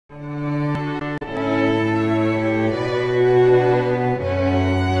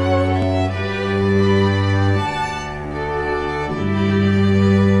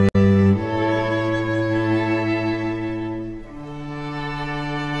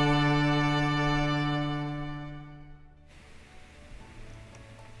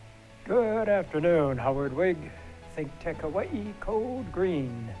Good afternoon, Howard Wigg, Think Tech Hawaii, Code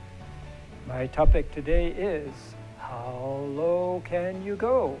Green. My topic today is, how low can you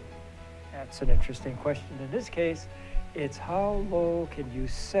go? That's an interesting question. In this case, it's how low can you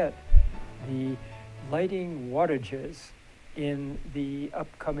set the lighting wattages in the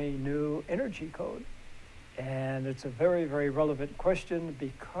upcoming new energy code? And it's a very, very relevant question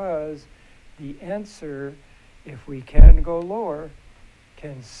because the answer, if we can go lower,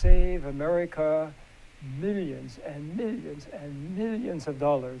 can save America millions and millions and millions of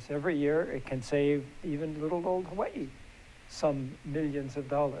dollars. Every year it can save even little old Hawaii some millions of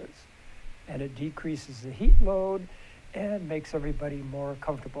dollars. And it decreases the heat load and makes everybody more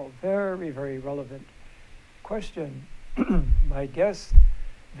comfortable. Very, very relevant question. My guest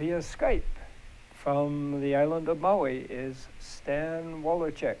via Skype from the island of Maui is Stan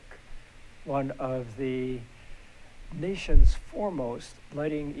Walerczyk, one of the nation's foremost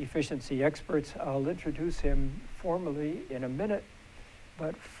lighting efficiency experts. I'll introduce him formally in a minute,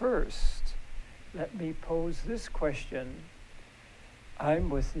 but first, let me pose this question. I'm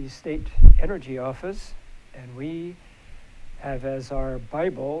with the State Energy Office, and we have as our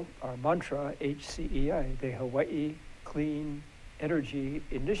Bible, our mantra, HCEI, the Hawaii Clean Energy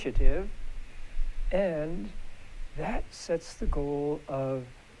Initiative, and that sets the goal of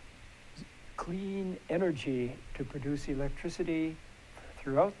clean energy to produce electricity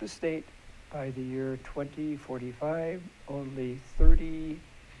throughout the state by the year 2045, only 30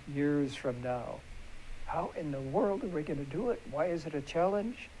 years from now. How in the world are we going to do it? Why is it a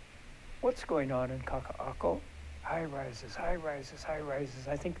challenge? What's going on in Kaka'ako? High rises, high rises, high rises.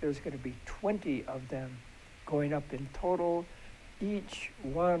 I think there's going to be 20 of them going up in total, each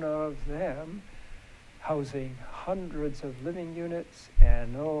one of them housing hundreds of living units,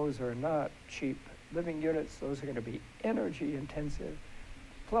 and those are not cheap living units. Those are going to be energy intensive.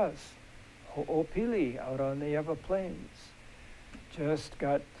 Plus, Ho'opili out on the Ewa Plains just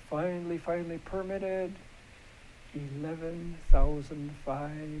got finally permitted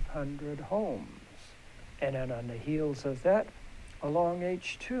 11,500 homes. And then on the heels of that, along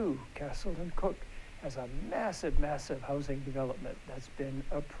H2, Castle and Cook has a massive, massive housing development that's been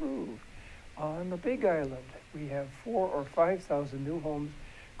approved. On the Big Island, we have 4,000 or 5,000 new homes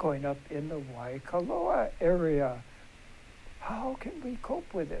going up in the Waikoloa area. How can we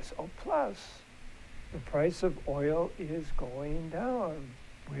cope with this? Oh, plus, the price of oil is going down.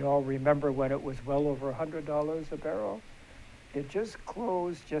 We all remember when it was well over $100 a barrel. It just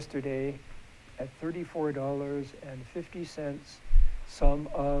closed yesterday at $34.50. Some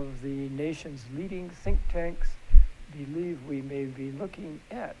of the nation's leading think tanks believe we may be looking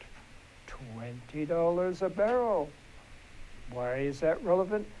at $20 a barrel. Why is that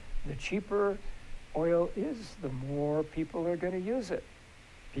relevant? The cheaper oil is, the more people are going to use it.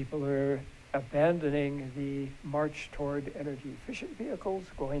 People are abandoning the march toward energy efficient vehicles,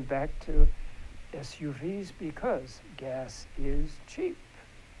 going back to SUVs because gas is cheap.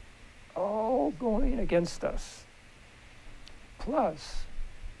 All going against us. Plus,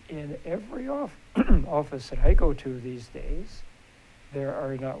 in every office that I go to these days, there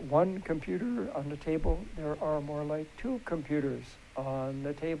are not one computer on the table, there are more like 2 computers on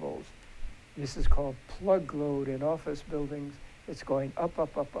the tables. This is called plug load in office buildings. It's going up,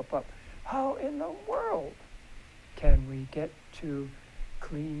 up, up, up, up. How in the world can we get to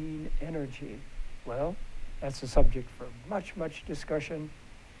clean energy? Well, that's a subject for much, much discussion.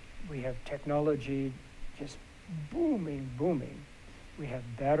 We have technology just booming. We have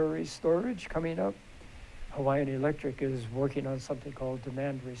battery storage coming up. Hawaiian Electric is working on something called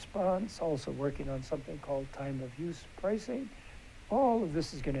demand response, also working on something called time of use pricing. All of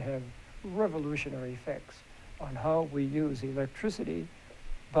this is going to have revolutionary effects on how we use electricity.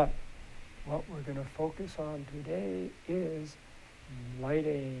 But what we're going to focus on today is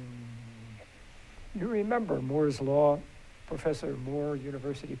lighting. You remember Moore's Law, Professor Moore,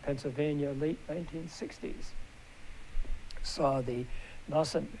 University of Pennsylvania, late 1960s, saw the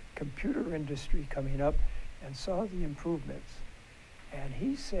nascent computer industry coming up and saw the improvements. And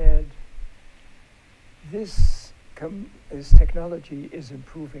he said, this technology is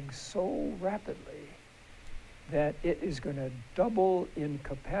improving so rapidly that it is going to double in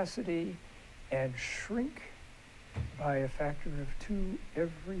capacity and shrink by a factor of 2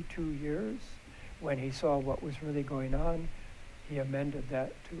 every 2 years. When he saw what was really going on, he amended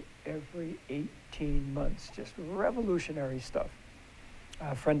that to every 18 months. Just revolutionary stuff.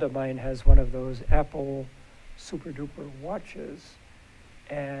 A friend of mine has one of those Apple super duper watches,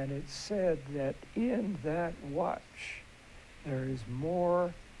 and it said that in that watch there is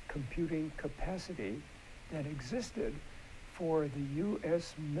more computing capacity than existed for the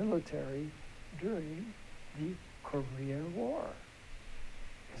U.S. military during the Korean War.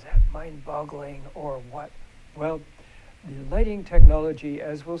 Is that mind-boggling or what? Well, the lighting technology,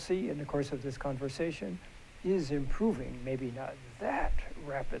 as we'll see in the course of this conversation, is improving, maybe not that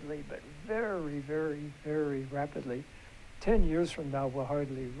rapidly, but very, very, very rapidly. 10 years from now, we'll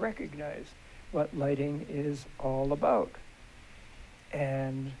hardly recognize what lighting is all about.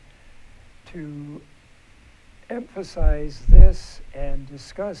 And to emphasize this and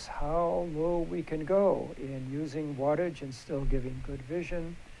discuss how low we can go in using wattage and still giving good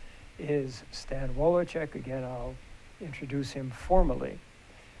vision is Stan Walerczyk. Again, I'll introduce him formally.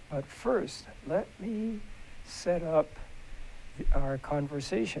 But first, let me set up our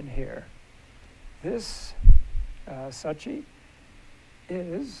conversation here. This, Sachi,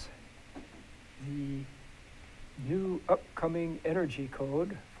 is the new upcoming energy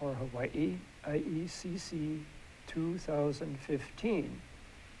code for Hawaii, IECC 2015.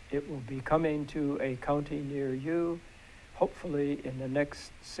 It will be coming to a county near you, hopefully in the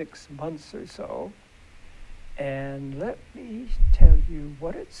next 6 months or so. And let me tell you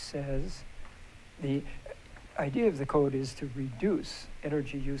what it says. The idea of the code is to reduce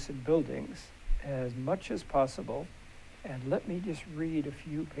energy use in buildings as much as possible. And let me just read a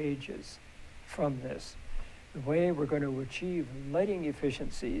few pages from this. The way we're going to achieve lighting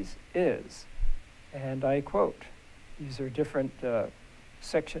efficiencies is, and I quote, these are different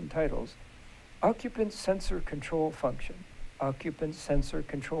section titles, occupant sensor control function, occupant sensor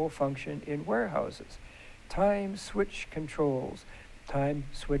control function in warehouses, time switch controls, time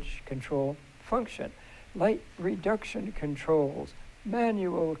switch control function, light reduction controls,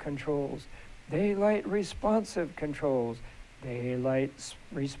 manual controls, daylight responsive controls, daylight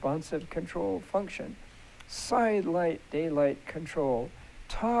responsive control function, side light daylight control,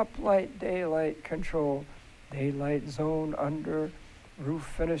 top light daylight control, daylight zone under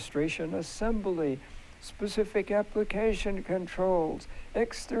roof fenestration assembly, specific application controls,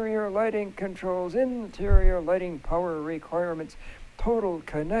 exterior lighting controls, interior lighting power requirements, total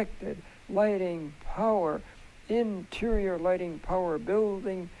connected lighting power, interior lighting power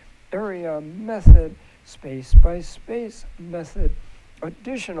building area method, space by space method,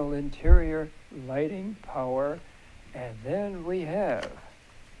 additional interior lighting power, and then we have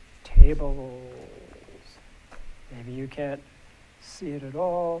tables. Maybe you can't see it at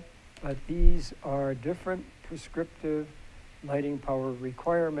all, but these are different prescriptive lighting power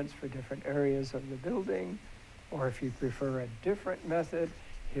requirements for different areas of the building, or if you prefer a different method,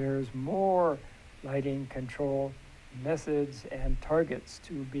 here's more lighting control methods and targets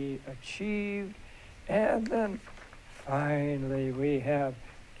to be achieved. And then finally we have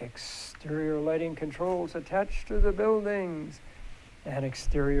exterior lighting controls attached to the buildings and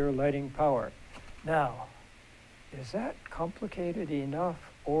exterior lighting power. Now, is that complicated enough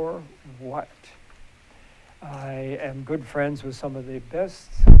or what? I am good friends with some of the best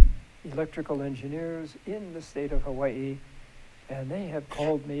electrical engineers in the state of Hawaii, and they have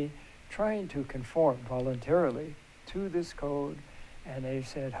called me trying to conform voluntarily to this code, and they've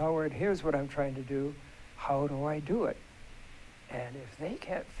said, Howard, here's what I'm trying to do. How do I do it? And if they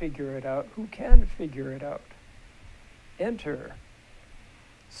can't figure it out, who can figure it out? Enter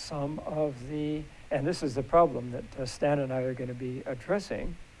some of the, and this is the problem that Stan and I are going to be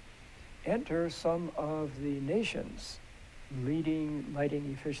addressing, enter some of the nation's leading lighting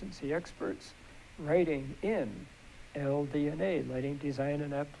efficiency experts writing in LDNA, Lighting Design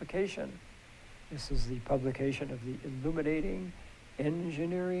and Application. This is the publication of the Illuminating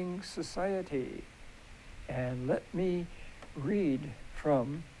Engineering Society. And let me read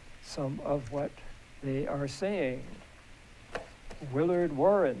from some of what they are saying. Willard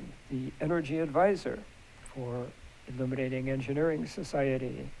Warren, the energy advisor for Illuminating Engineering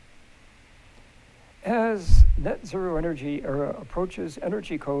Society. As net zero energy era approaches,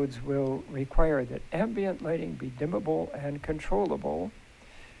 energy codes will require that ambient lighting be dimmable and controllable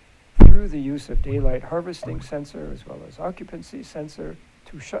through the use of daylight harvesting sensor as well as occupancy sensor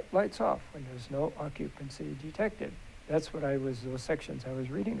to shut lights off when there's no occupancy detected. That's what those sections I was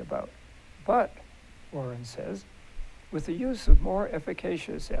reading about. But, Warren says, with the use of more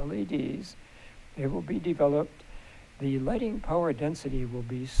efficacious LEDs, they will be developed, the lighting power density will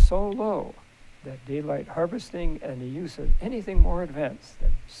be so low that daylight harvesting and the use of anything more advanced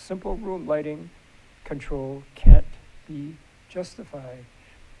than simple room lighting control can't be justified.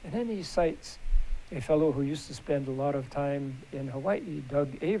 And then he cites a fellow who used to spend a lot of time in Hawaii,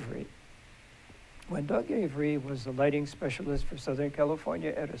 Doug Avery. When Doug Avery was the lighting specialist for Southern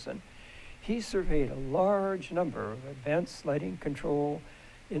California Edison, he surveyed a large number of advanced lighting control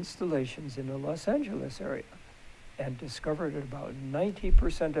installations in the Los Angeles area. and discovered that about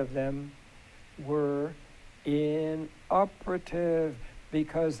 90% of them were inoperative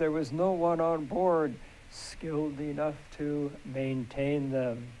because there was no one on board skilled enough to maintain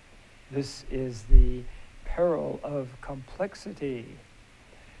them. This is the peril of complexity.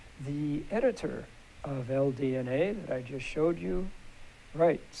 The editor of LDNA that I just showed you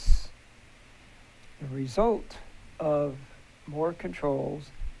writes, the result of more controls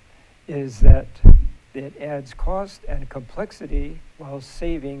is that it adds cost and complexity while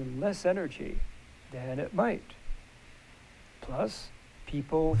saving less energy than it might. Plus,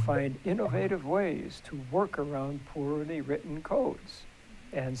 people find innovative ways to work around poorly written codes.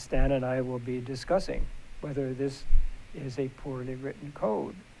 And Stan and I will be discussing whether this is a poorly written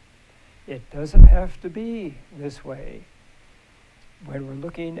code. It doesn't have to be this way. When we're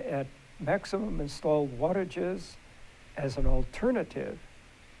looking at maximum installed wattages as an alternative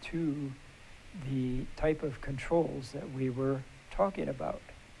to the type of controls that we were talking about.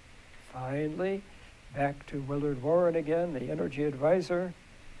 Finally, back to Willard Warren again, the energy advisor.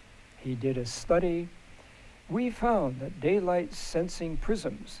 He did a study. We found that daylight sensing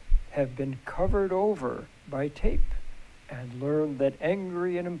prisms have been covered over by tape, and learned that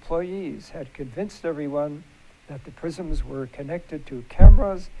angry employees had convinced everyone that the prisms were connected to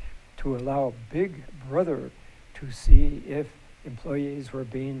cameras to allow Big Brother to see if employees were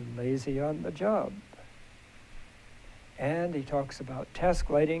being lazy on the job. And he talks about task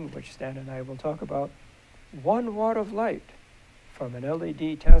lighting, which Stan and I will talk about. 1 watt of light from an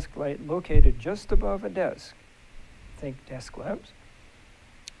LED task light located just above a desk, think desk lamps,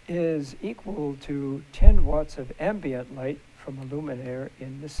 is equal to 10 watts of ambient light from a luminaire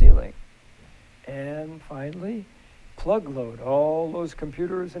in the ceiling. And finally, plug load, all those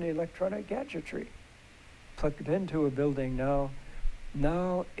computers and electronic gadgetry plugged into a building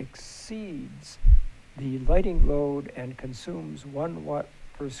now exceeds the lighting load and consumes 1 watt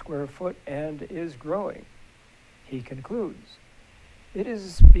per square foot and is growing. He concludes, it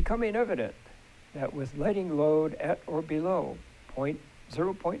is becoming evident that with lighting load at or below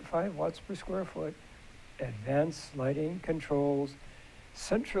 0.5 watts per square foot, advanced lighting controls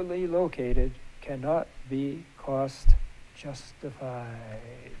centrally located cannot be cost justified.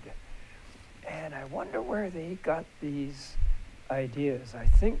 And I wonder where they got these ideas. I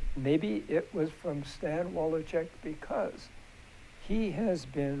think maybe it was from Stan Walerczyk, because he has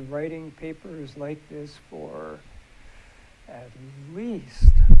been writing papers like this for at least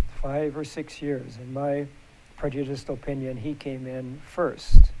 5 or 6 years. In my prejudiced opinion, he came in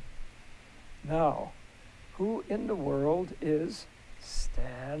first. Now, who in the world is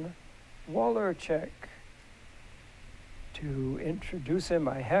Stan Walerczyk? To introduce him,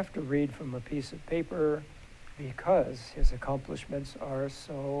 I have to read from a piece of paper because his accomplishments are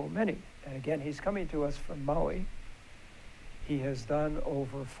so many. And again, he's coming to us from Maui. He has done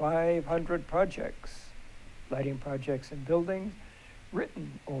over 500 projects, lighting projects in buildings,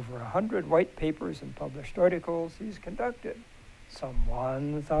 written over 100 white papers and published articles. He's conducted some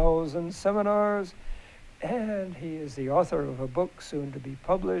 1,000 seminars, and he is the author of a book soon to be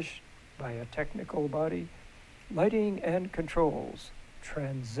published by a technical body, Lighting and Controls,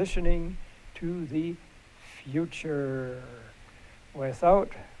 Transitioning to the Future.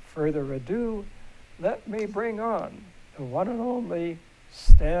 Without further ado, let me bring on the one and only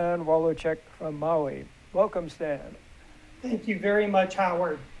Stan Walerczyk from Maui. Welcome, Stan. Thank you very much,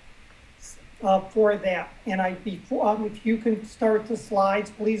 Howard, for that. And if you can start the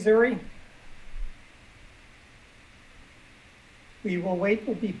slides, please, Uri. We will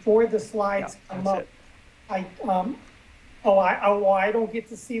wait before the slides come up. I don't get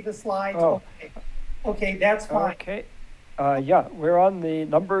to see the slides. Oh. Okay, that's fine. Okay. Yeah, we're on the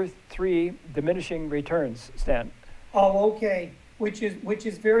number 3, diminishing returns, Stan. Oh, okay. Which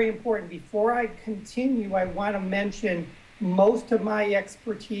is very important. Before I continue, I want to mention most of my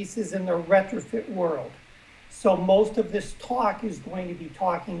expertise is in the retrofit world. So most of this talk is going to be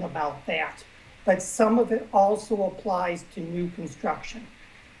talking about that. But some of it also applies to new construction.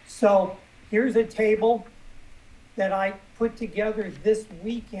 So here's a table that I put together this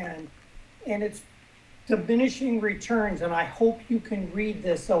weekend, and it's diminishing returns, and I hope you can read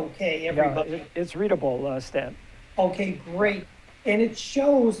this okay, everybody. Yeah, it's readable, Stan. Okay, great. And it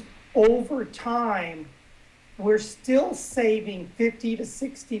shows over time, we're still saving 50 to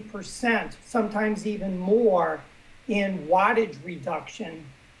 60%, sometimes even more, in wattage reduction,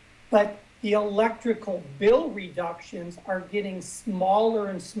 but the electrical bill reductions are getting smaller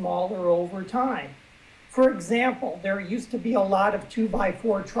and smaller over time. For example, there used to be a lot of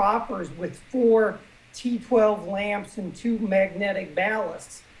 2x4 troppers with 4 T12 lamps and 2 magnetic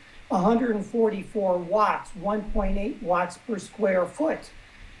ballasts. 144 watts, 1.8 watts per square foot.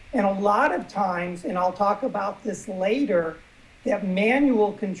 And a lot of times, and I'll talk about this later, that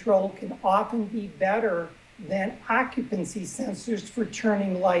manual control can often be better than occupancy sensors for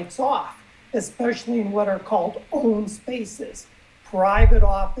turning lights off, especially in what are called own spaces, private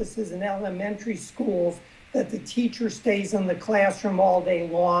offices in elementary schools that the teacher stays in the classroom all day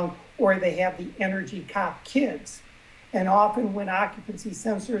long, or they have the energy cop kids. And often when occupancy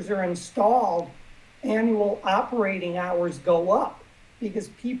sensors are installed, annual operating hours go up because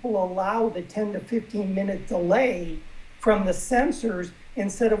people allow the 10 to 15 minute delay from the sensors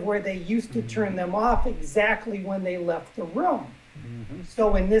instead of where they used to turn them off exactly when they left the room.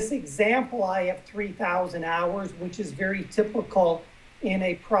 So in this example, I have 3,000 hours, which is very typical in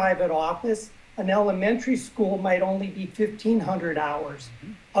a private office. An elementary school might only be 1,500 hours.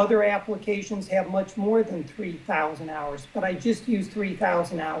 Other applications have much more than 3,000 hours, but I just use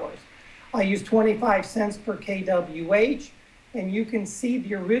 3,000 hours. I use 25 cents per kWh, and you can see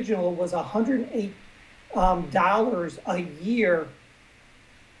the original was $108 a year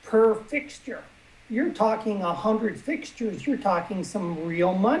per fixture. You're talking 100 fixtures, you're talking some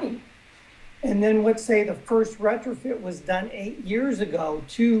real money. And then let's say the first retrofit was done 8 years ago,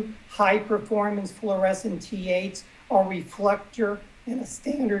 2 high-performance fluorescent T8s, a reflector, and a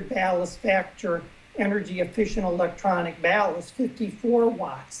standard ballast factor energy-efficient electronic ballast, 54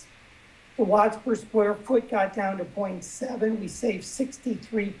 watts. The watts per square foot got down to 0.7. We saved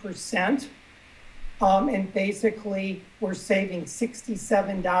 63%. And basically, we're saving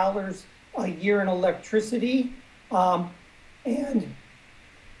 $67 a year in electricity. And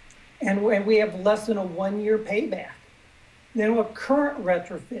we have less than a 1-year payback. Then a current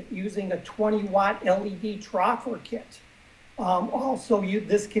retrofit using a 20-watt LED troffer kit.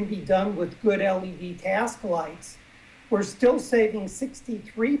 This can be done with good LED task lights. We're still saving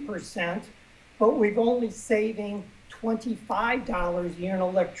 63%, but we've only saving $25 a year in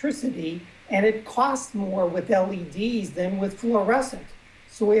electricity, and it costs more with LEDs than with fluorescent.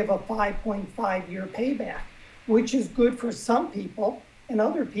 So we have a 5.5-year payback, which is good for some people, and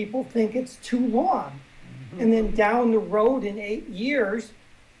other people think it's too long. And then down the road in 8 years,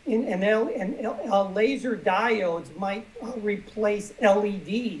 laser diodes might replace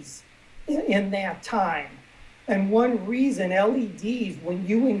LEDs in that time. And one reason LEDs, when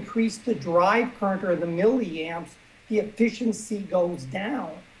you increase the drive current or the milliamps, the efficiency goes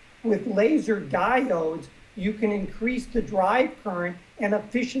down. With laser diodes, you can increase the drive current and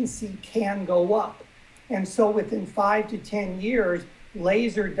efficiency can go up. And so within 5 to 10 years,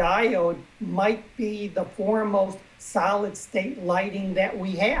 laser diode might be the foremost solid state lighting that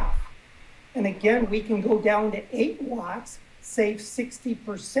we have. And again, we can go down to 8 watts, save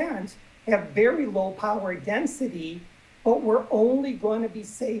 60%, have very low power density, but we're only going to be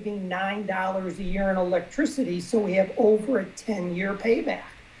saving $9 a year in electricity, so we have over a 10-year payback.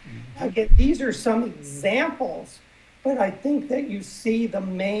 Again, these are some examples, but I think that you see the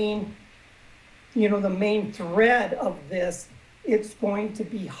main thread of this. It's going to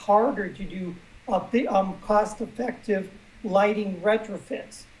be harder to do cost-effective lighting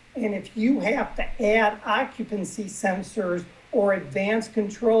retrofits. And if you have to add occupancy sensors or advanced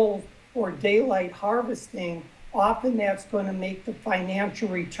controls or daylight harvesting, often that's going to make the financial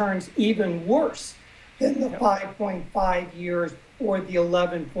returns even worse than the 5.5 years or the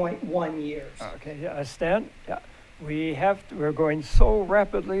 11.1 years. Okay, Stan, we're going so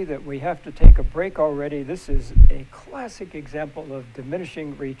rapidly that we have to take a break already. This is a classic example of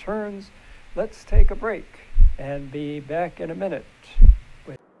diminishing returns. Let's take a break and be back in a minute.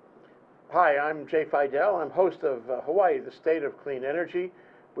 Hi, I'm Jay Fidel. I'm host of Hawaii, the State of Clean Energy,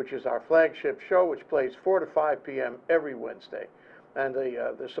 which is our flagship show, which plays 4 to 5 p.m. every Wednesday. And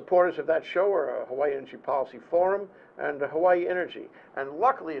the supporters of that show are Hawaii Energy Policy Forum and Hawaii Energy. And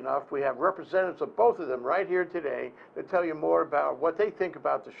luckily enough, we have representatives of both of them right here today to tell you more about what they think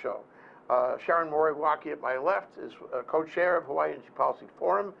about the show. Sharon Moriwaki at my left is co-chair of Hawaii Energy Policy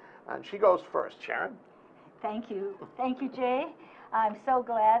Forum, and she goes first. Sharon? Thank you. Thank you, Jay. I'm so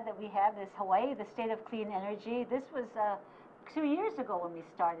glad that we have this Hawaii, the State of Clean Energy. This was 2 years ago when we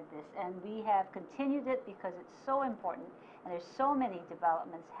started this, and we have continued it because it's so important, and there's so many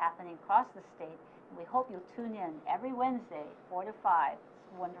developments happening across the state. And we hope you'll tune in every Wednesday, 4 to 5.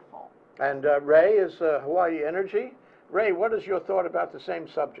 It's wonderful. And Ray is Hawaii Energy. Ray, what is your thought about the same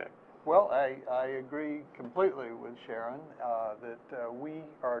subject? Well, I agree completely with Sharon that we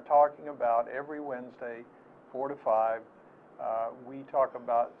are talking about every Wednesday, 4 to 5. We talk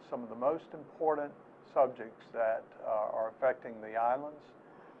about some of the most important subjects that are affecting the islands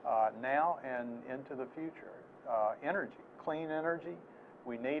now and into the future. Energy, clean energy,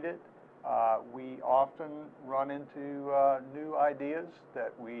 We need it. We often run into new ideas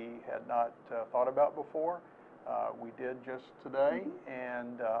that we had not thought about before. We did just today,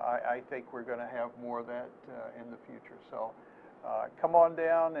 and I think we're going to have more of that in the future. So come on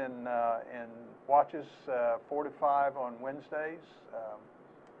down and watch us 4 to 5 on Wednesdays,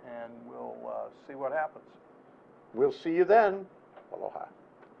 and we'll see what happens. We'll see you then. Aloha.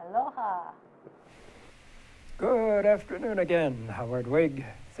 Aloha. Good afternoon again. Howard Wigg,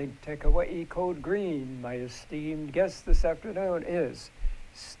 Think Tech Hawaii Code Green. My esteemed guest this afternoon is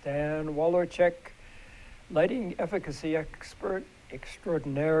Stan Walerczyk, lighting efficacy expert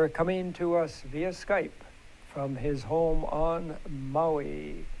extraordinaire, coming to us via Skype from his home on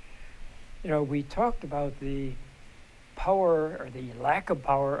Maui. You know, we talked about the power or the lack of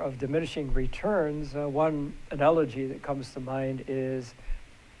power of diminishing returns. One analogy that comes to mind is,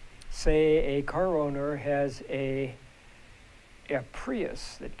 say a car owner has a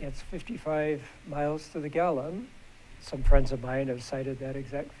Prius that gets 55 miles to the gallon. Some friends of mine have cited that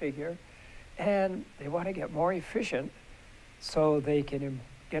exact figure. And they want to get more efficient so they can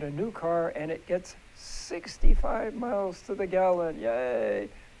get a new car and it gets 65 miles to the gallon. Yay!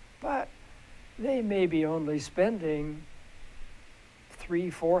 But they may be only spending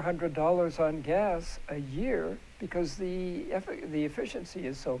 $300-400 on gas a year because the efficiency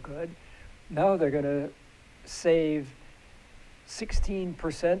is so good. Now they're going to save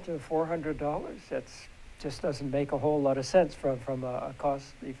 16% of $400. That's just doesn't make a whole lot of sense from a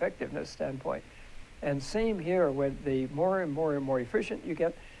cost effectiveness standpoint. And same here, when the more and more efficient you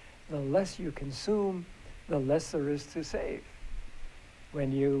get, the less you consume, the less there is to save.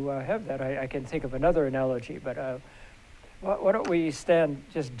 When you have that, I can think of another analogy, but why don't we, Stan,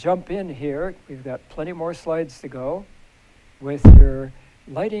 just jump in here. We've got plenty more slides to go with your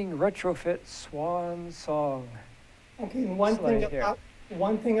lighting retrofit swan song. Okay, and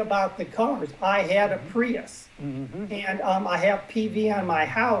one thing about the cars, I had a Prius, and I have PV on my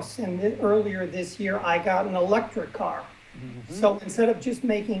house, and earlier this year I got an electric car. So instead of just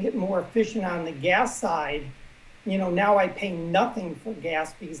making it more efficient on the gas side, you know, now I pay nothing for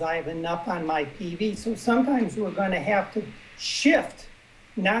gas because I have enough on my PV. So sometimes we're going to have to shift,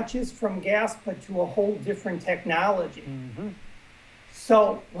 not just from gas, but to a whole different technology.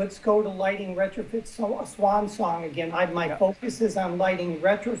 So let's go to lighting retrofits. So a swan song again. My focus is on lighting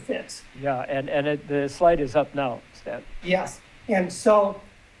retrofits. Yeah, and the slide is up now, Stan. Yes, and so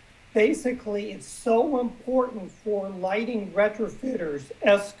basically it's so important for lighting retrofitters,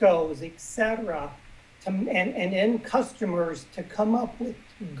 ESCOs, etc., and end customers to come up with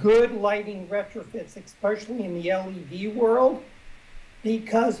good lighting retrofits, especially in the LED world,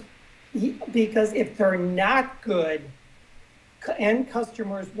 because if they're not good, end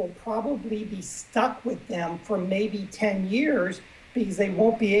customers will probably be stuck with them for maybe 10 years because they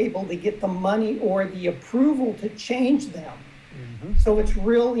won't be able to get the money or the approval to change them. So it's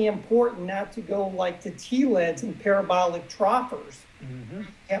really important not to go like the TLEDs and parabolic troffers.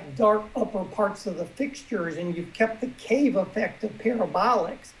 Have dark upper parts of the fixtures, and you've kept the cave effect of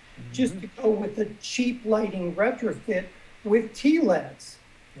parabolics, just to go with a cheap lighting retrofit with TLEDs.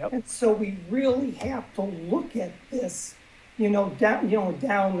 And so we really have to look at this,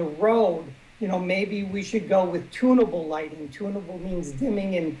 down the road. Maybe we should go with tunable lighting. Tunable means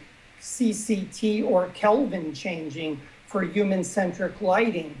dimming in CCT or Kelvin changing for human-centric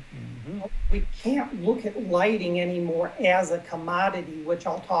lighting. We can't look at lighting anymore as a commodity, which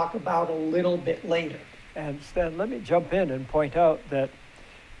I'll talk about a little bit later. And Stan, let me jump in and point out that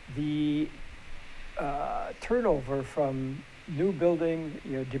the turnover from new building,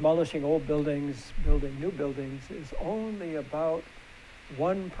 demolishing old buildings, building new buildings, is only about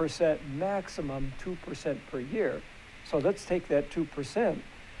 1%, maximum 2% per year. So let's take that 2%.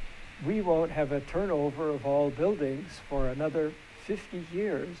 We won't have a turnover of all buildings for another 50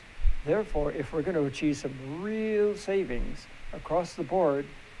 years. Therefore, if we're going to achieve some real savings across the board,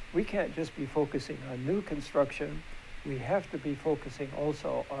 we can't just be focusing on new construction. We have to be focusing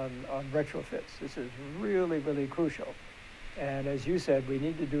also on retrofits. This is really, really crucial. And as you said, we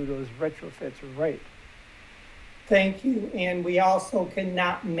need to do those retrofits right. Thank you. And we also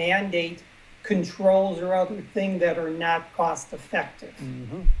cannot mandate controls or other things that are not cost effective.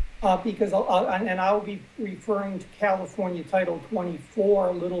 Because I'll be referring to California Title 24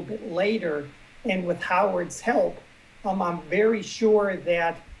 a little bit later, and with Howard's help, I'm very sure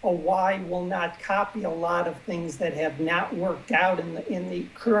that Hawaii will not copy a lot of things that have not worked out in the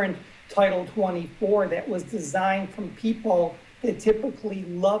current Title 24 that was designed from people that typically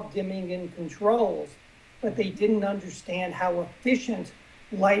love dimming and controls, but they didn't understand how efficient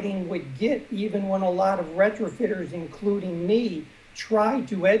lighting would get, even when a lot of retrofitters, including me, tried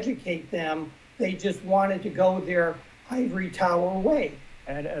to educate them. They just wanted to go their ivory tower way.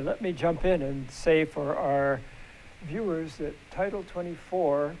 And let me jump in and say for our viewers that Title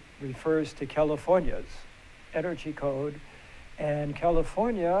 24 refers to California's energy code. And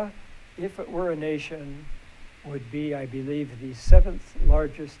California, if it were a nation, would be, I believe, the 7th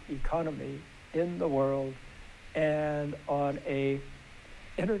largest economy in the world. And on a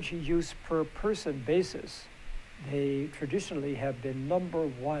energy use per person basis, they traditionally have been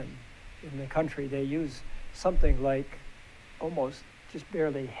 #1 in the country. They use something like almost just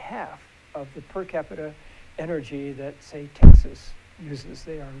barely half of the per capita energy that, say, Texas uses.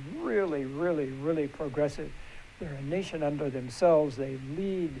 They are really, really, really progressive. They're a nation unto themselves. They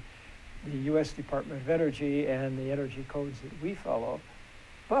lead the U.S. Department of Energy and the energy codes that we follow,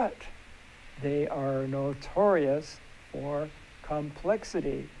 but they are notorious for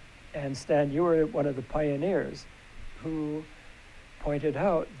complexity. And Stan, you were one of the pioneers who pointed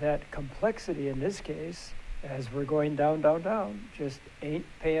out that complexity in this case, as we're going down, down, down, just ain't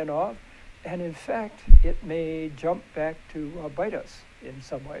paying off. And in fact, it may jump back to bite us in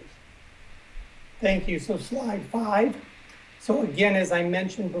some ways. Thank you. So slide 5. So again, as I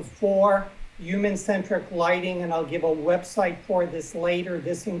mentioned before, human-centric lighting, and I'll give a website for this later.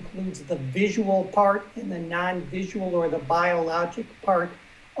 This includes the visual part and the non-visual or the biologic part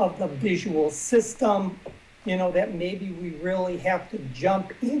of the visual system. You know, that maybe we really have to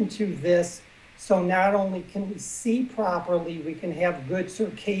jump into this. So not only can we see properly, we can have good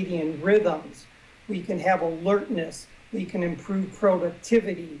circadian rhythms, we can have alertness, we can improve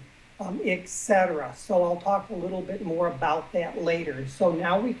productivity, etc. So I'll talk a little bit more about that later. So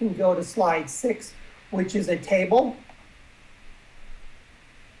now we can go to slide 6, which is a table.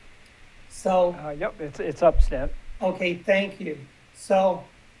 So yep, it's up, Stan. Okay, thank you. So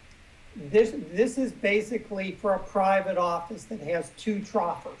this is basically for a private office that has 2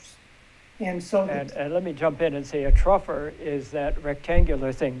 troffers. And so and let me jump in and say a troffer is that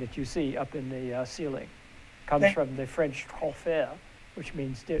rectangular thing that you see up in the ceiling. Comes from the French troffer, which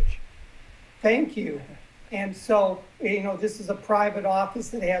means ditch. Thank you. And so, you know, this is a private office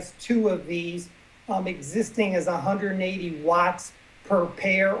that has 2 of these. Existing is 180 watts per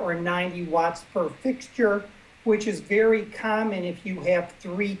pair or 90 watts per fixture, which is very common if you have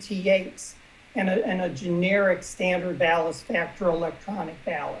 3 T8s and a generic standard ballast factor electronic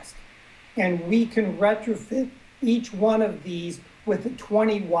ballast. And we can retrofit each one of these with a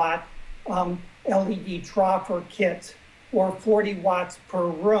 20 watt LED troffer kit or 40 watts per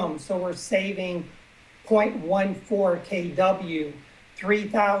room. So we're saving 0.14 kW,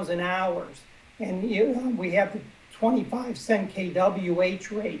 3,000 hours. And we have the 25-cent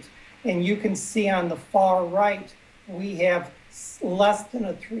kWh rate. And you can see on the far right, we have less than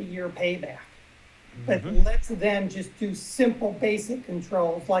a 3-year payback. But let's then just do simple basic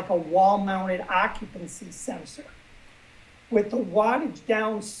controls like a wall-mounted occupancy sensor. With the wattage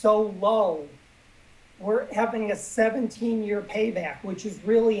down so low, we're having a 17-year payback, which is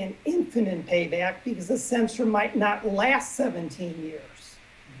really an infinite payback because the sensor might not last 17 years.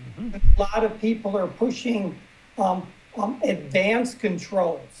 A lot of people are pushing advanced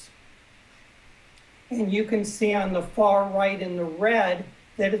controls. And you can see on the far right in the red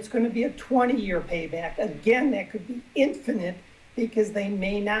that it's going to be a 20-year payback. Again, that could be infinite because they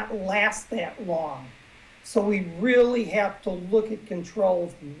may not last that long. So we really have to look at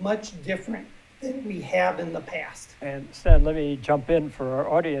controls much different than we have in the past. And Stan, let me jump in for our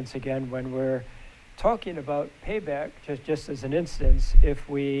audience again. When we're talking about payback, just as an instance, if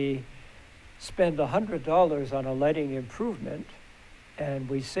we spend $100 on a lighting improvement and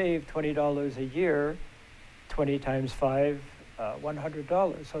we save $20 a year, 20 times 5,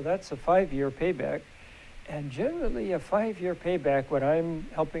 $100. So that's a 5-year payback. And generally a 5-year payback, when I'm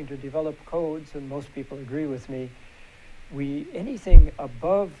helping to develop codes, and most people agree with me, anything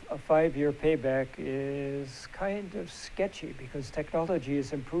above a 5-year payback is kind of sketchy because technology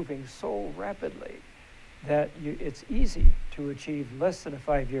is improving so rapidly that it's easy to achieve less than a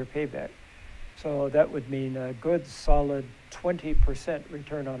 5-year payback. So that would mean a good solid 20%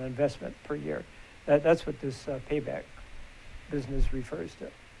 return on investment per year. That's what this payback business refers to.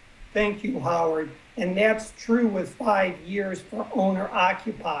 Thank you, Howard. And that's true with 5 years for owner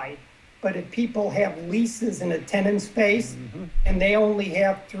occupied. But if people have leases in a tenant space and they only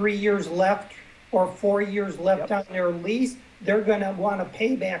have 3 years left or 4 years left on their lease, they're going to want to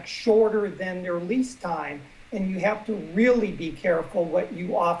pay back shorter than their lease time. And you have to really be careful what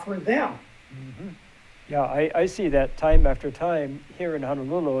you offer them. Yeah, I see that time after time here in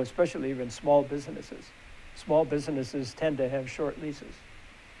Honolulu, especially even small businesses. Small businesses tend to have short leases.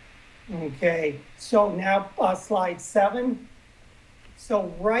 Okay, so now slide 7.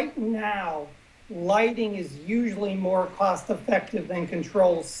 So right now, lighting is usually more cost effective than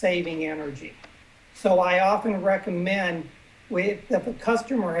controls saving energy. So I often recommend if a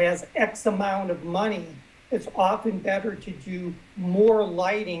customer has X amount of money, it's often better to do more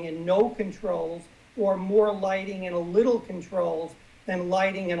lighting and no controls, or more lighting and a little controls than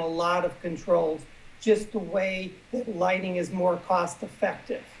lighting and a lot of controls, just the way that lighting is more cost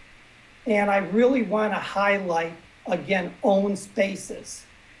effective. And I really want to highlight, again, own spaces.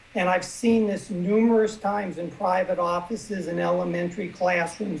 And I've seen this numerous times in private offices and elementary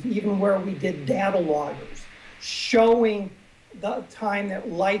classrooms, even where we did data loggers, showing the time that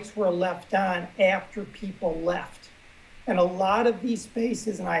lights were left on after people left. And a lot of these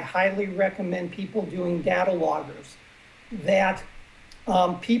spaces, and I highly recommend people doing data loggers, that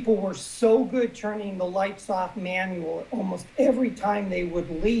people were so good turning the lights off manual almost every time they would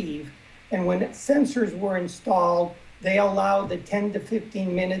leave. And when sensors were installed, they allowed the 10 to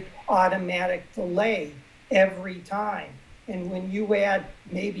 15 minute automatic delay every time. And when you add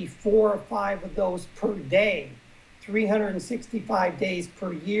maybe 4 or 5 of those per day, 365 days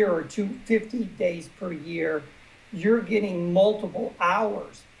per year or 250 days per year, you're getting multiple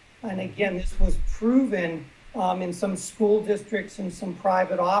hours. And again, this was proven in some school districts and some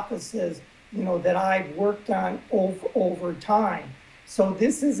private offices, that I've worked on over time. So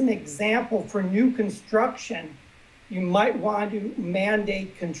this is an example for new construction. You might want to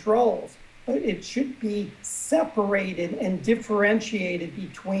mandate controls, but it should be separated and differentiated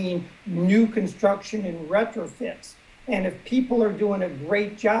between new construction and retrofits. And if people are doing a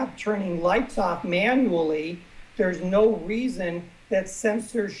great job turning lights off manually, there's no reason that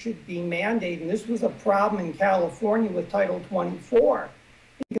sensors should be mandated. And this was a problem in California with Title 24.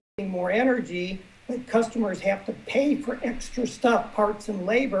 You're getting more energy, but customers have to pay for extra stuff, parts and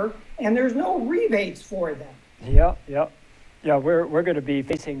labor, and there's no rebates for them. Yeah, we're going to be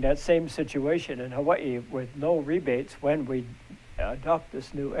facing that same situation in Hawaii with no rebates when we adopt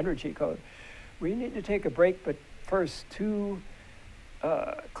this new energy code. We need to take a break, but first, 2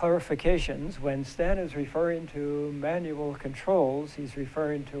 clarifications. When Stan is referring to manual controls, he's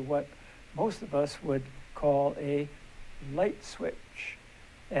referring to what most of us would call a light switch.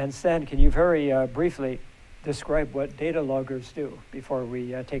 And Stan, can you very briefly describe what data loggers do before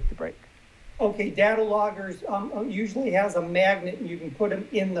we take the break? Okay, data loggers usually has a magnet, and you can put them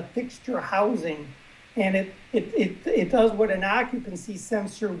in the fixture housing, and it does what an occupancy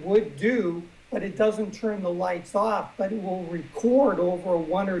sensor would do, but it doesn't turn the lights off, but it will record over a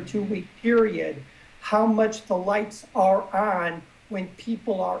 1 or 2 week period how much the lights are on when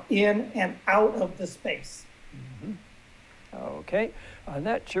people are in and out of the space. Okay, on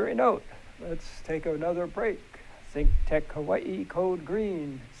that cheery note, let's take another break. Think Tech Hawaii Code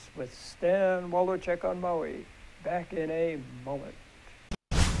Green with Stan Walerczyk on Maui. Back in a moment.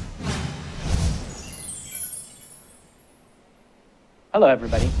 Hello,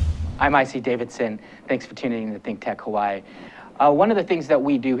 everybody. I'm IC Davidson. Thanks for tuning in to Think Tech Hawaii. One of the things that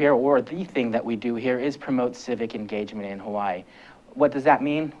we do here, or the thing that we do here, is promote civic engagement in Hawaii. What does that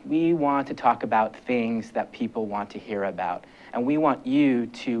mean? We want to talk about things that people want to hear about, and we want you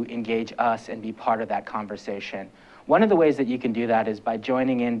to engage us and be part of that conversation. One of the ways that you can do that is by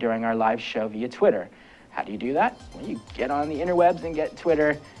joining in during our live show via Twitter. How do you do that? Well, you get on the interwebs and get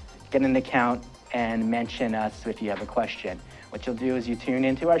Twitter, get an account, and mention us if you have a question. What you'll do is you tune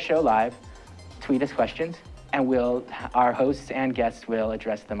into our show live, tweet us questions, and our hosts and guests will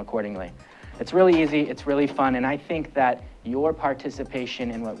address them accordingly. It's really easy, it's really fun, and I think that your participation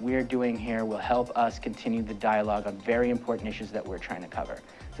in what we're doing here will help us continue the dialogue on very important issues that we're trying to cover.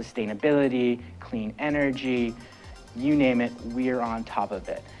 Sustainability, clean energy, you name it, we're on top of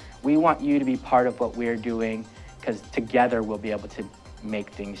it. We want you to be part of what we're doing, because together we'll be able to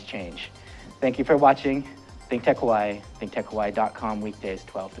make things change. Thank you for watching. Think Tech Hawaii, thinktechhawaii.com, weekdays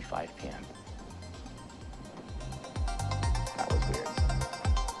 12 to 5 p.m. That was weird.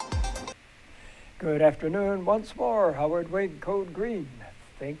 Good afternoon once more. Howard Wig, Code Green.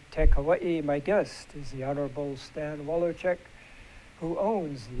 Think Tech Hawaii. My guest is the Honorable Stan Walerczyk, who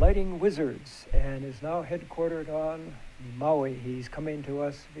owns Lighting Wizards and is now headquartered on Maui. He's coming to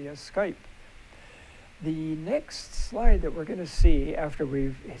us via Skype. The next slide that we're going to see after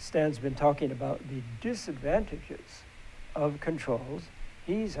Stan's been talking about the disadvantages of controls,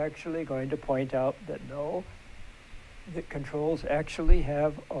 he's actually going to point out that that controls actually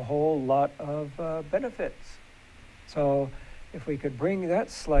have a whole lot of benefits. So if we could bring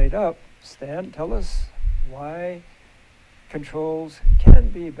that slide up, Stan, tell us why controls can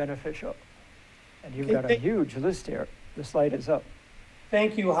be beneficial. And you've got a huge list here. The slide is up.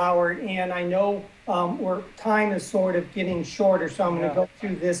 Thank you, Howard. And I know time is sort of getting shorter, so I'm going to go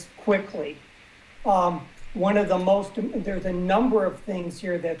through this quickly. There's a number of things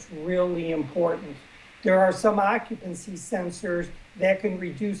here that's really important. There are some occupancy sensors that can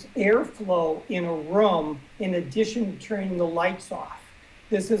reduce airflow in a room in addition to turning the lights off.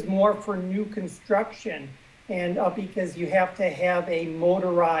 This is more for new construction and because you have to have a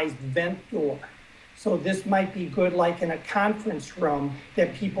motorized vent door. So this might be good like in a conference room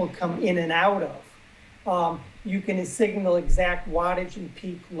that people come in and out of. You can signal exact wattage and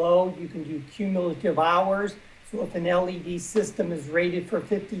peak load. You can do cumulative hours. So if an LED system is rated for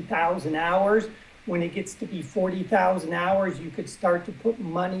 50,000 hours, when it gets to be 40,000 hours, you could start to put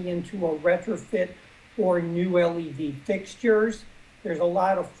money into a retrofit or new LED fixtures. There's a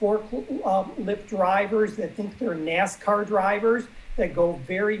lot of forklift drivers that think they're NASCAR drivers that go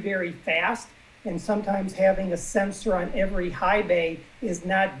very, very fast. And sometimes having a sensor on every high bay is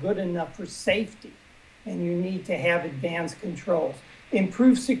not good enough for safety. And you need to have advanced controls.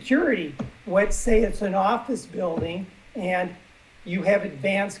 Improve security. Let's say it's an office building and you have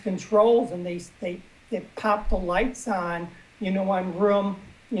advanced controls and they pop the lights on, on room,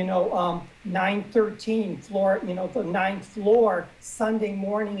 913 floor, the 9th floor, Sunday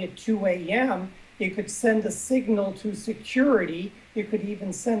morning at 2 a.m. It could send a signal to security. It could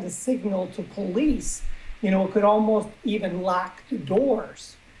even send a signal to police. It could almost even lock the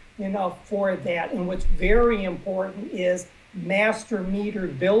doors, for that. And what's very important is master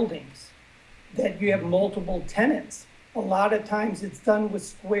metered buildings that you have multiple tenants. A lot of times it's done with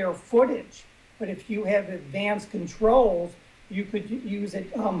square footage, but if you have advanced controls, you could use it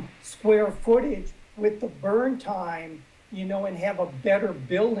square footage with the burn time, and have a better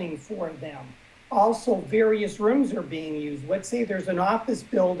building for them. Also, various rooms are being used. Let's say there's an office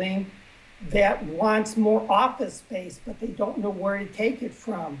building that wants more office space, but they don't know where to take it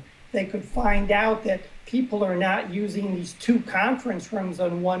from. They could find out that people are not using these 2 conference rooms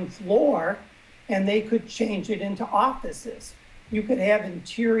on 1 floor, and they could change it into offices. You could have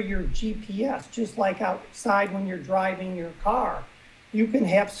interior GPS, just like outside when you're driving your car. You can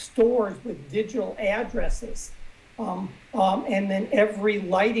have stores with digital addresses. And then every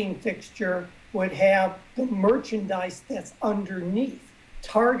lighting fixture would have the merchandise that's underneath.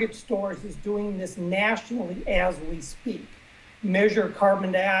 Target Stores is doing this nationally as we speak. Measure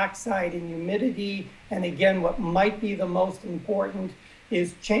carbon dioxide and humidity. And again, what might be the most important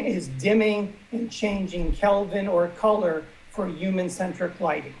is dimming and changing Kelvin or color for human-centric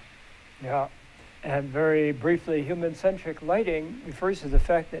lighting. Yeah, and very briefly, human-centric lighting refers to the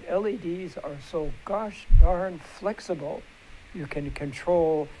fact that LEDs are so gosh darn flexible. You can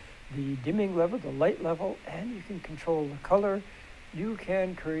control the dimming level, the light level, and you can control the color. You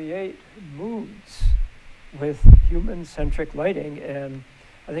can create moods with human-centric lighting, and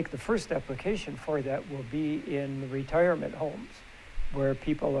I think the first application for that will be in retirement homes, where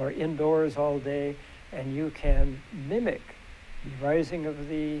people are indoors all day, and you can mimic the rising of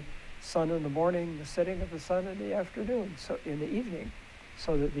the sun in the morning, the setting of the sun in the afternoon, so in the evening,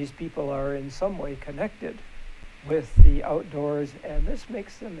 so that these people are in some way connected with the outdoors, and this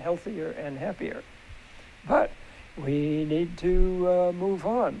makes them healthier and happier. But we need to move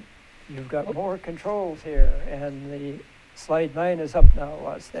on. You've got more controls here, and the slide 9 is up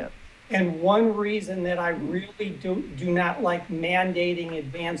now, Stan. And one reason that I really do not like mandating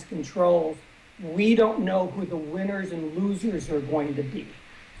advanced controls, we don't know who the winners and losers are going to be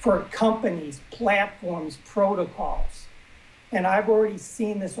for companies, platforms, protocols. And I've already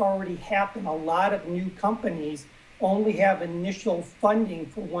seen this already happen. A lot of new companies only have initial funding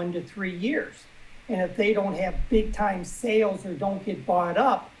for 1 to 3 years. And if they don't have big time sales or don't get bought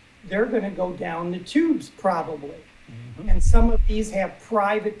up, they're going to go down the tubes probably. Mm-hmm. And some of these have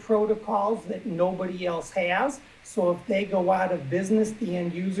private protocols that nobody else has. So if they go out of business, the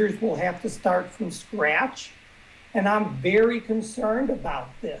end users will have to start from scratch. And I'm very concerned about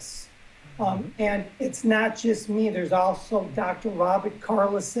this. And it's not just me. There's also Dr. Robert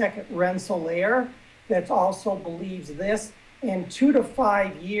Karlasek at Rensselaer that also believes this. In 2 to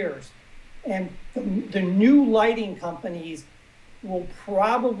 5 years, and the new lighting companies will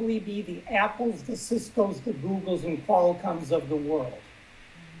probably be the Apples, the Ciscos, the Googles, and Qualcomms of the world.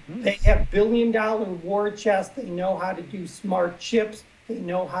 Mm-hmm. They have billion-dollar war chests. They know how to do smart chips. They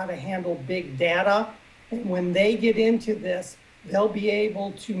know how to handle big data. And when they get into this, they'll be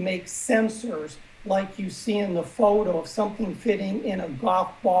able to make sensors like you see in the photo of something fitting in a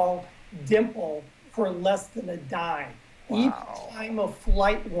golf ball dimple for less than a dime. Wow. Even time of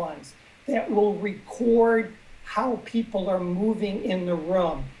flight ones that will record how people are moving in the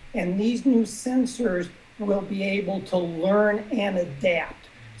room. And these new sensors will be able to learn and adapt.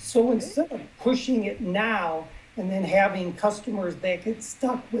 So instead of pushing it now and then having customers that get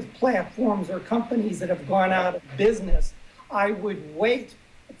stuck with platforms or companies that have gone out of business, I would wait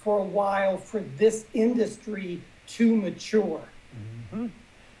for a while for this industry to mature. Mm-hmm.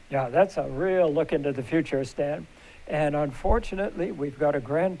 Yeah, that's a real look into the future, Stan. And unfortunately, we've got a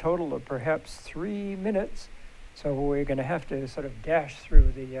grand total of perhaps 3 minutes. So we're going to have to sort of dash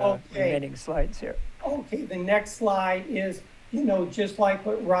through the remaining slides here. Okay, the next slide is, just like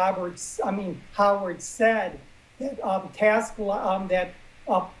what Howard said, that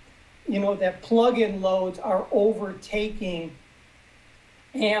that plug-in loads are overtaking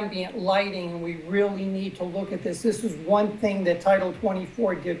ambient lighting, and we really need to look at this. This is one thing that Title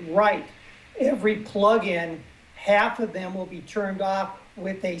 24 did right. Every plug-in, half of them will be turned off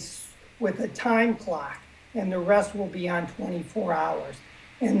with a time clock, and the rest will be on 24 hours.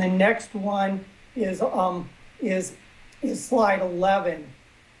 And the next one is slide 11.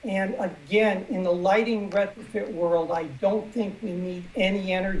 And again, in the lighting retrofit world, I don't think we need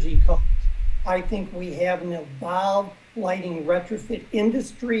any energy codes. I think we have an evolved lighting retrofit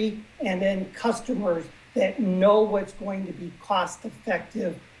industry and then customers that know what's going to be cost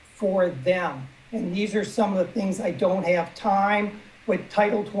effective for them. And these are some of the things I don't have time with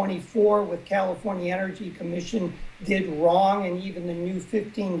Title 24, with California Energy Commission did wrong, and even the new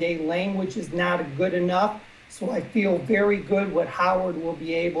 15-day language is not good enough. So I feel very good what Howard will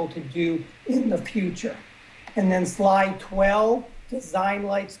be able to do in the future. And then slide 12, Design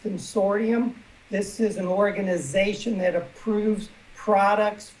Lights Consortium. This is an organization that approves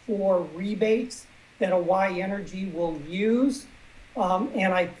products for rebates that Hawaii Energy will use.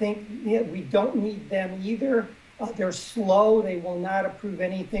 And I think we don't need them either. They're slow. They will not approve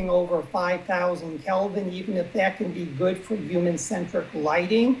anything over 5,000 Kelvin, even if that can be good for human-centric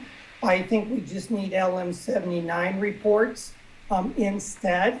lighting. I think we just need LM79 reports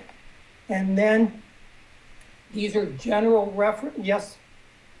instead. And then these are general reference. Yes?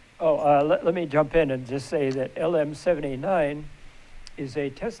 Let me jump in and just say that LM79 is a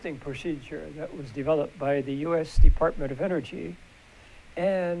testing procedure that was developed by the U.S. Department of Energy.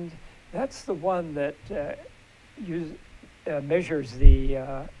 And that's the one that measures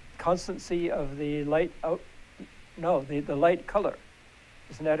the constancy of the light the light color.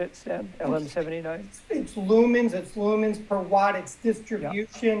 Isn't that it, Stan? LM79? It's lumens per watt, it's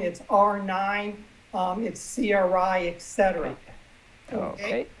distribution, it's R9, it's CRI, etc.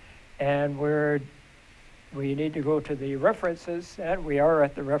 Okay. And we need to go to the references, and we are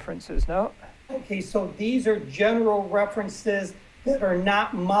at the references now. Okay, so these are general references that are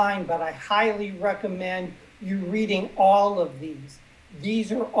not mine, but I highly recommend you reading all of these.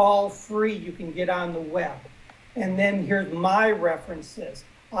 These are all free, you can get on the web. And then here's my references.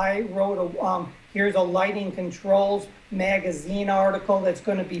 I wrote here's a lighting controls magazine article that's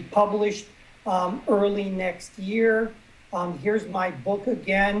going to be published early next year. Here's my book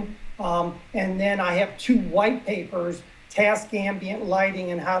again. And then I have 2 white papers, Task Ambient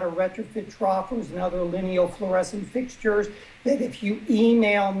Lighting and How to Retrofit Troffers and Other Linear Fluorescent Fixtures, that if you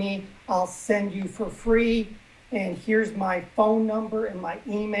email me, I'll send you for free. And here's my phone number and my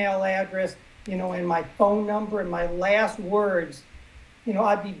email address, and my phone number and my last words.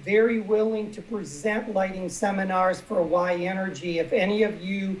 I'd be very willing to present lighting seminars for Hawaii Energy. If any of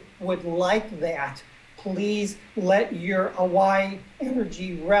you would like that, please let your Hawaii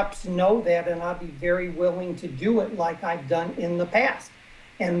Energy reps know that, and I'll be very willing to do it like I've done in the past.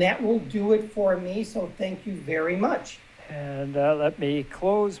 And that will do it for me, so thank you very much. And let me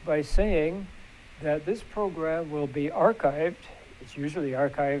close by saying that this program will be archived. It's usually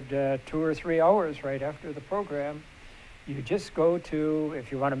archived 2 or 3 hours right after the program. You just go to,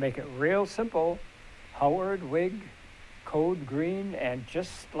 if you want to make it real simple, Howard Wig, Code Green, and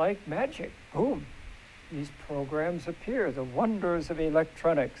just like magic, boom, these programs appear, the wonders of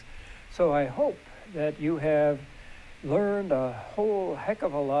electronics. So I hope that you have learned a whole heck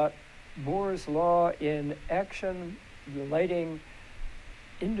of a lot. Moore's Law in action. The lighting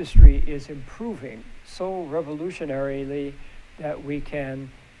industry is improving so revolutionarily that we can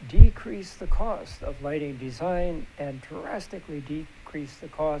decrease the cost of lighting design and drastically decrease the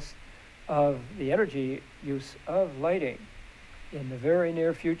cost of the energy use of lighting in the very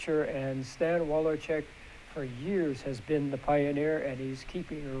near future. And Stan Walerczyk for years has been the pioneer, and he's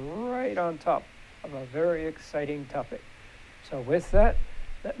keeping right on top of a very exciting topic. So with that,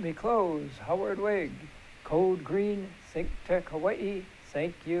 let me close. Howard Wig, Code Green, Think Tech Hawaii.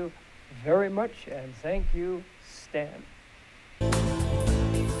 Thank you very much, and thank you, Stan.